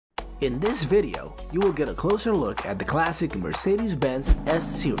In this video, you will get a closer look at the classic Mercedes-Benz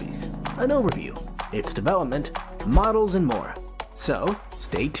S-Series, an overview, its development, models, and more. So,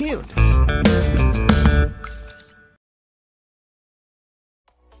 stay tuned!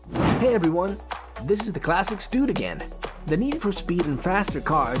 Hey everyone, this is the Classics Dude again. The need for speed and faster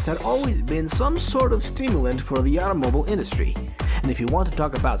cars had always been some sort of stimulant for the automobile industry. And if you want to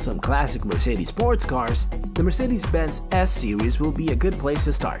talk about some classic Mercedes sports cars, the Mercedes-Benz S-Series will be a good place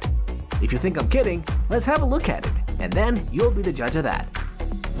to start. If you think I'm kidding, let's have a look at it, and then you'll be the judge of that.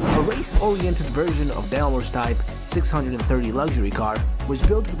 A race-oriented version of Daimler's Type 630 luxury car was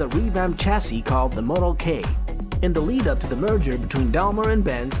built with a revamped chassis called the Model K, in the lead-up to the merger between Daimler and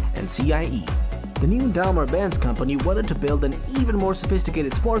Benz and Cie. The new Daimler-Benz company wanted to build an even more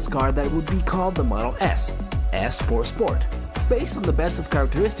sophisticated sports car that would be called the Model S for sport, based on the best of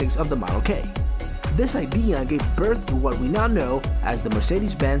characteristics of the Model K. This idea gave birth to what we now know as the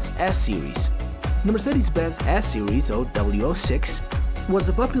Mercedes-Benz S-Series. The Mercedes-Benz S-Series, or W06, was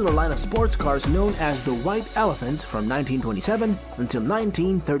a popular line of sports cars known as the White Elephants from 1927 until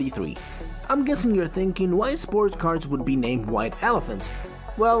 1933. I'm guessing you're thinking why sports cars would be named White Elephants.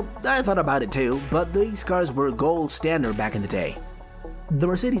 Well, I thought about it too, but these cars were gold standard back in the day. The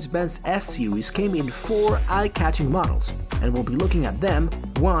Mercedes-Benz S-Series came in 4 eye-catching models, and we'll be looking at them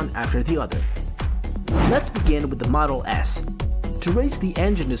one after the other. Let's begin with the Model S. To raise the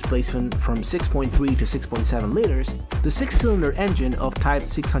engine displacement from 6.3 to 6.7 liters, the 6-cylinder engine of Type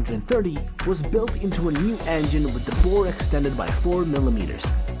 630 was built into a new engine with the bore extended by 4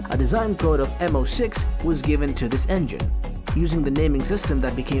 mm. A design code of M06 was given to this engine, using the naming system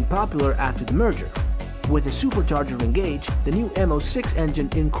that became popular after the merger. With a supercharger engaged, the new M06 engine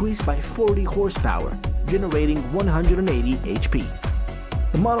increased by 40 horsepower, generating 180 HP.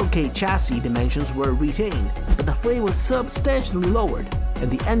 The Model K chassis dimensions were retained, but the frame was substantially lowered, and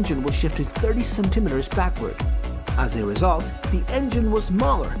the engine was shifted 30 centimeters backward. As a result, the engine was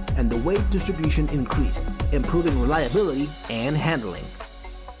smaller and the weight distribution increased, improving reliability and handling.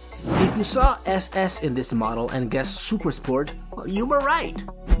 If you saw SS in this model and guessed Super Sport, well, you were right.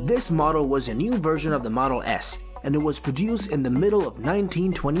 This model was a new version of the Model S, and it was produced in the middle of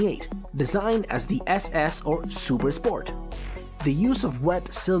 1928, designed as the SS or Super Sport. The use of wet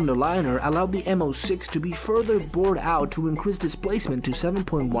cylinder liner allowed the M06 to be further bored out to increase displacement to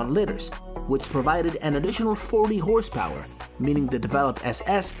 7.1 liters, which provided an additional 40 horsepower, meaning the developed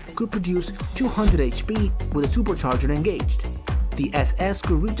SS could produce 200 HP with a supercharger engaged. The SS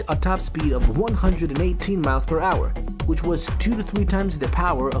could reach a top speed of 118 miles per hour, which was 2 to 3 times the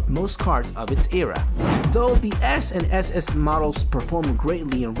power of most cars of its era. Though the S and SS models performed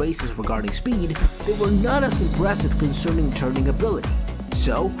greatly in races regarding speed, they were not as impressive concerning turning ability.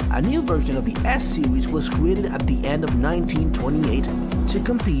 So, a new version of the S-Series was created at the end of 1928 to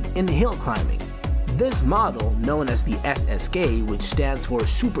compete in hill climbing. This model, known as the SSK, which stands for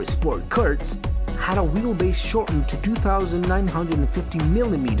Super Sport Kurtz, had a wheelbase shortened to 2,950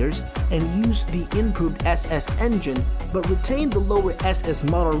 millimeters and used the improved SS engine but retained the lower SS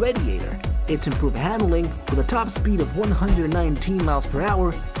model radiator. Its improved handling, with a top speed of 119 miles per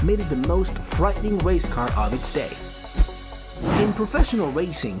hour, made it the most frightening race car of its day. In professional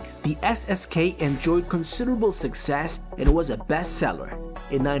racing, the SSK enjoyed considerable success and was a bestseller.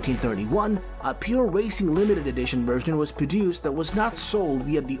 In 1931, a pure racing limited edition version was produced that was not sold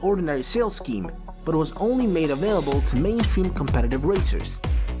via the ordinary sales scheme, but was only made available to mainstream competitive racers.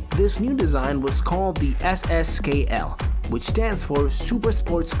 This new design was called the SSKL, which stands for Super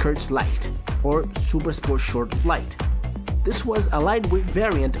Sports Kurtz Light, or Super Sport Short Light. This was a lightweight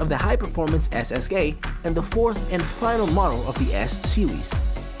variant of the high-performance SSK and the fourth and final model of the S-Series.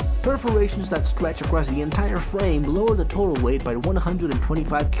 Perforations that stretch across the entire frame lower the total weight by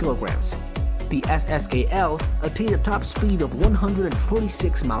 125 kilograms. The SSKL attained a top speed of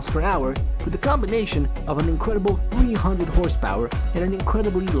 146 miles per hour with a combination of an incredible 300 horsepower and an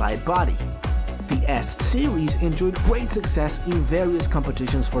incredibly light body. The S-Series enjoyed great success in various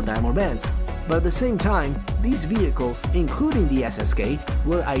competitions for Daimler-Benz, but at the same time, these vehicles, including the SSK,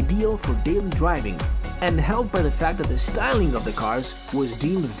 were ideal for daily driving and helped by the fact that the styling of the cars was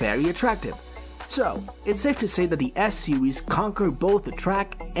deemed very attractive. So, it's safe to say that the S-Series conquered both the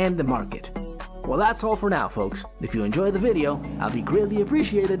track and the market. Well, that's all for now, folks. If you enjoyed the video, I'll be greatly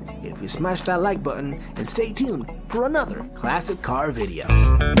appreciated if you smash that like button and stay tuned for another classic car video.